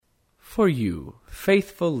For you,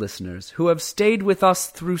 faithful listeners, who have stayed with us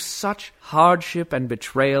through such hardship and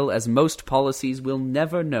betrayal as most policies will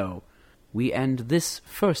never know, we end this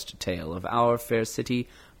first tale of our fair city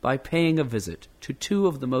by paying a visit to two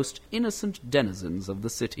of the most innocent denizens of the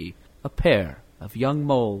city, a pair of young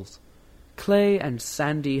moles. Clay and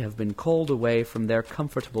Sandy have been called away from their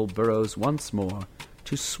comfortable burrows once more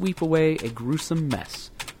to sweep away a gruesome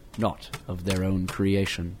mess, not of their own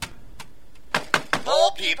creation.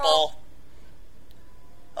 Molepeople!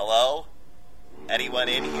 Hello? Anyone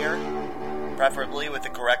in here? Preferably with the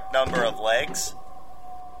correct number of legs?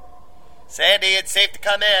 Sandy, it's safe to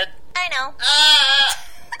come in. I know.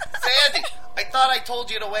 Sandy, I thought I told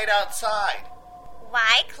you to wait outside.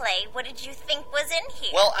 Why, Clay? What did you think was in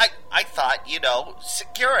here? Well, I thought,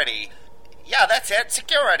 security. Yeah, that's it,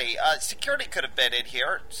 security. Security could have been in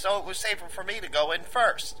here, so it was safer for me to go in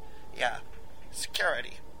first. Yeah,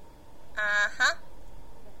 security. Uh-huh.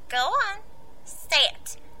 Go on. Say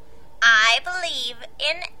it. I believe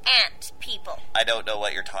in ant people. I don't know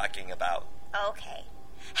what you're talking about. Okay.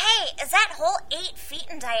 Hey, is that hole 8 feet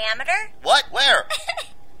in diameter? What? Where?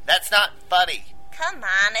 That's not funny. Come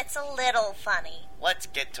on, it's a little funny. Let's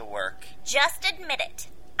get to work. Just admit it.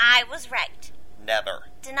 I was right. Never.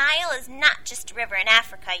 Denial is not just a river in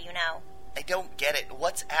Africa, you know. I don't get it.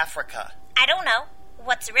 What's Africa? I don't know.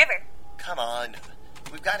 What's a river? Come on.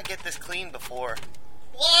 We've got to get this clean before...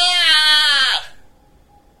 Wah!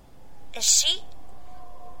 Is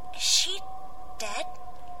she dead?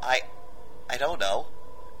 I don't know.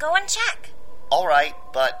 Go and check. All right,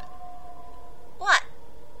 but... What?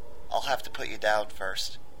 I'll have to put you down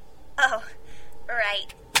first. Oh,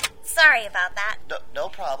 right. Sorry about that. No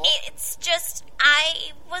problem. It's just,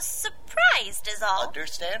 I was surprised is all.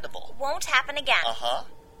 Understandable. Won't happen again. Uh-huh.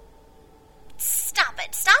 Stop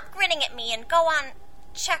it. Stop grinning at me and go on,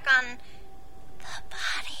 check on the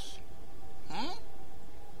body.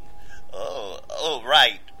 Oh,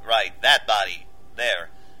 right. That body. There.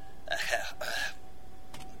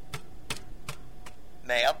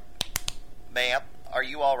 Ma'am, are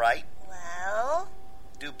you all right? Well?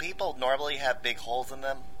 Do people normally have big holes in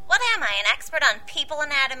them? What am I, an expert on people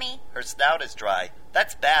anatomy? Her snout is dry.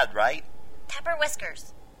 That's bad, right? Tap her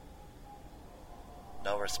whiskers.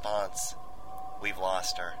 No response. We've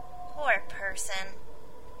lost her. Poor person.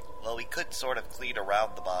 Well, we could sort of clean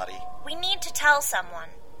around the body. We need to tell someone.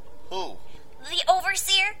 Who? The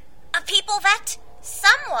overseer? A people vet?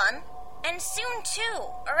 Someone. And soon, too.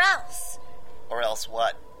 Or else. Or else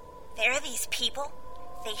what? There are these people.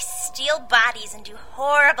 They steal bodies and do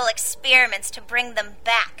horrible experiments to bring them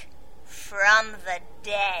back. From the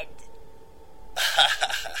dead.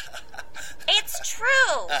 It's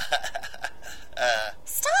true.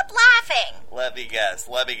 Stop laughing. Let me guess.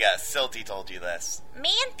 Silty told you this.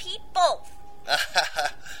 Me and Pete both.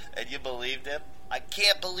 And you believed him? I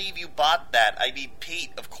can't believe you bought that. I mean,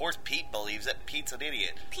 Pete. Of course Pete believes it. Pete's an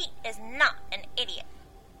idiot. Pete is not an idiot.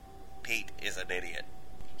 Pete is an idiot.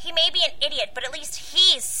 He may be an idiot, but at least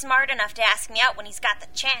he's smart enough to ask me out when he's got the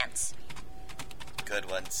chance. Good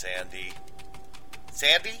one, Sandy.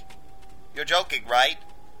 Sandy? You're joking, right?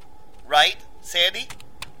 Right, Sandy?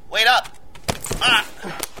 Wait up! Ah!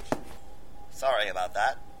 Sorry about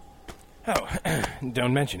that. Oh,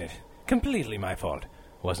 don't mention it. Completely my fault.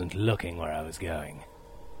 Wasn't looking where I was going.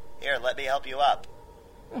 Here, let me help you up.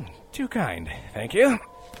 Too kind, thank you.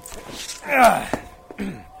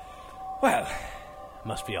 Well,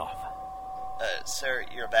 must be off. Sir,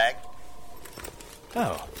 your bag?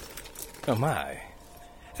 Oh my.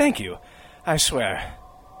 Thank you. I swear,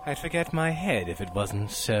 I'd forget my head if it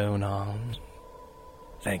wasn't sewn on.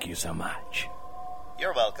 Thank you so much.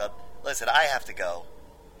 You're welcome. Listen, I have to go.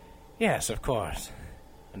 Yes, of course.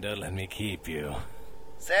 And don't let me keep you.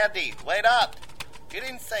 Sandy, wait up! You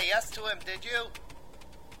didn't say yes to him, did you?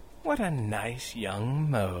 What a nice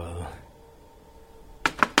young mole.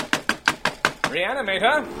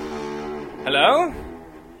 Reanimator? Hello?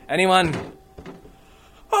 Anyone?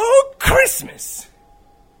 Oh, Christmas!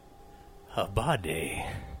 A body.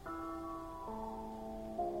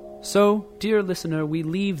 So, dear listener, we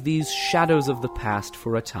leave these shadows of the past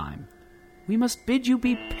for a time. We must bid you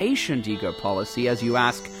be patient, eager policy, as you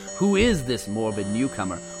ask, who is this morbid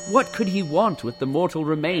newcomer? What could he want with the mortal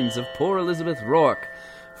remains of poor Elizabeth Rourke?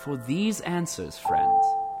 For these answers, friends,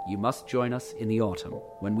 you must join us in the autumn,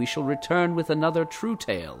 when we shall return with another true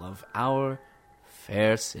tale of our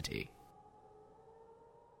fair city.